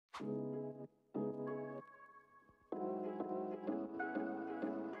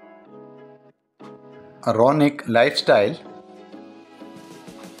Runik lifestyle.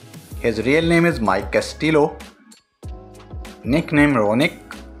 His real name is Mike Castillo, nickname Runik.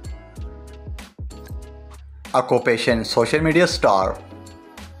 Occupation social media star.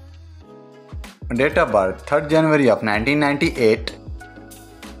 Date of birth 3rd January of 1998.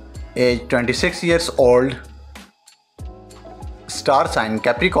 Age 26 years old. Star sign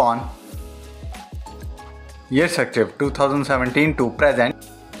Capricorn. Years active 2017 to present.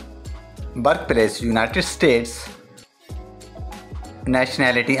 Birthplace United States.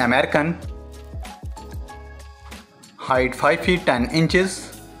 Nationality American. Height 5 feet 10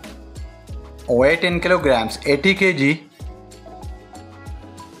 inches. Weight in kilograms 80 kg.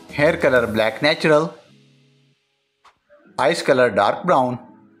 Hair color black natural. Eyes color dark brown.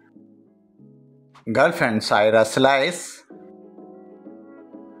 Girlfriend Syra Slice.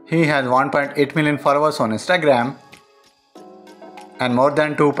 He has 1.8 million followers on Instagram and more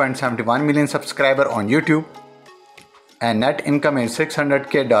than 2.71 million subscribers on YouTube, and net income is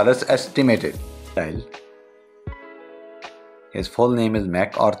 $600K estimated. His full name is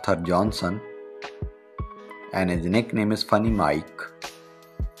MacArthur Johnson and his nickname is Funny Mike.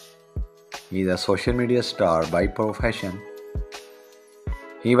 He is a social media star by profession.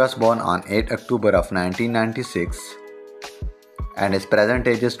 He was born on 8 October of 1996 and his present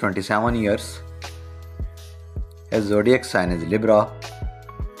age is 27 years. His zodiac sign is Libra.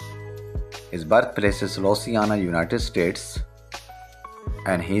 His birthplace is Louisiana, United States,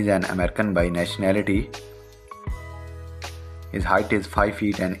 and he is an American by nationality. His height is 5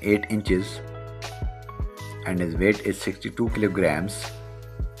 feet and 8 inches and his weight is 62 kilograms.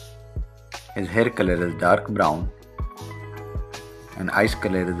 His hair color is dark brown and eyes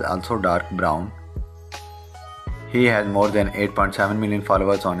color is also dark brown. He has more than 8.7 million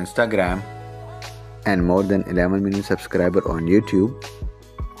followers on Instagram and more than 11 million subscribers on YouTube,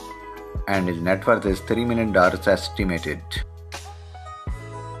 and his net worth is $3 million estimated.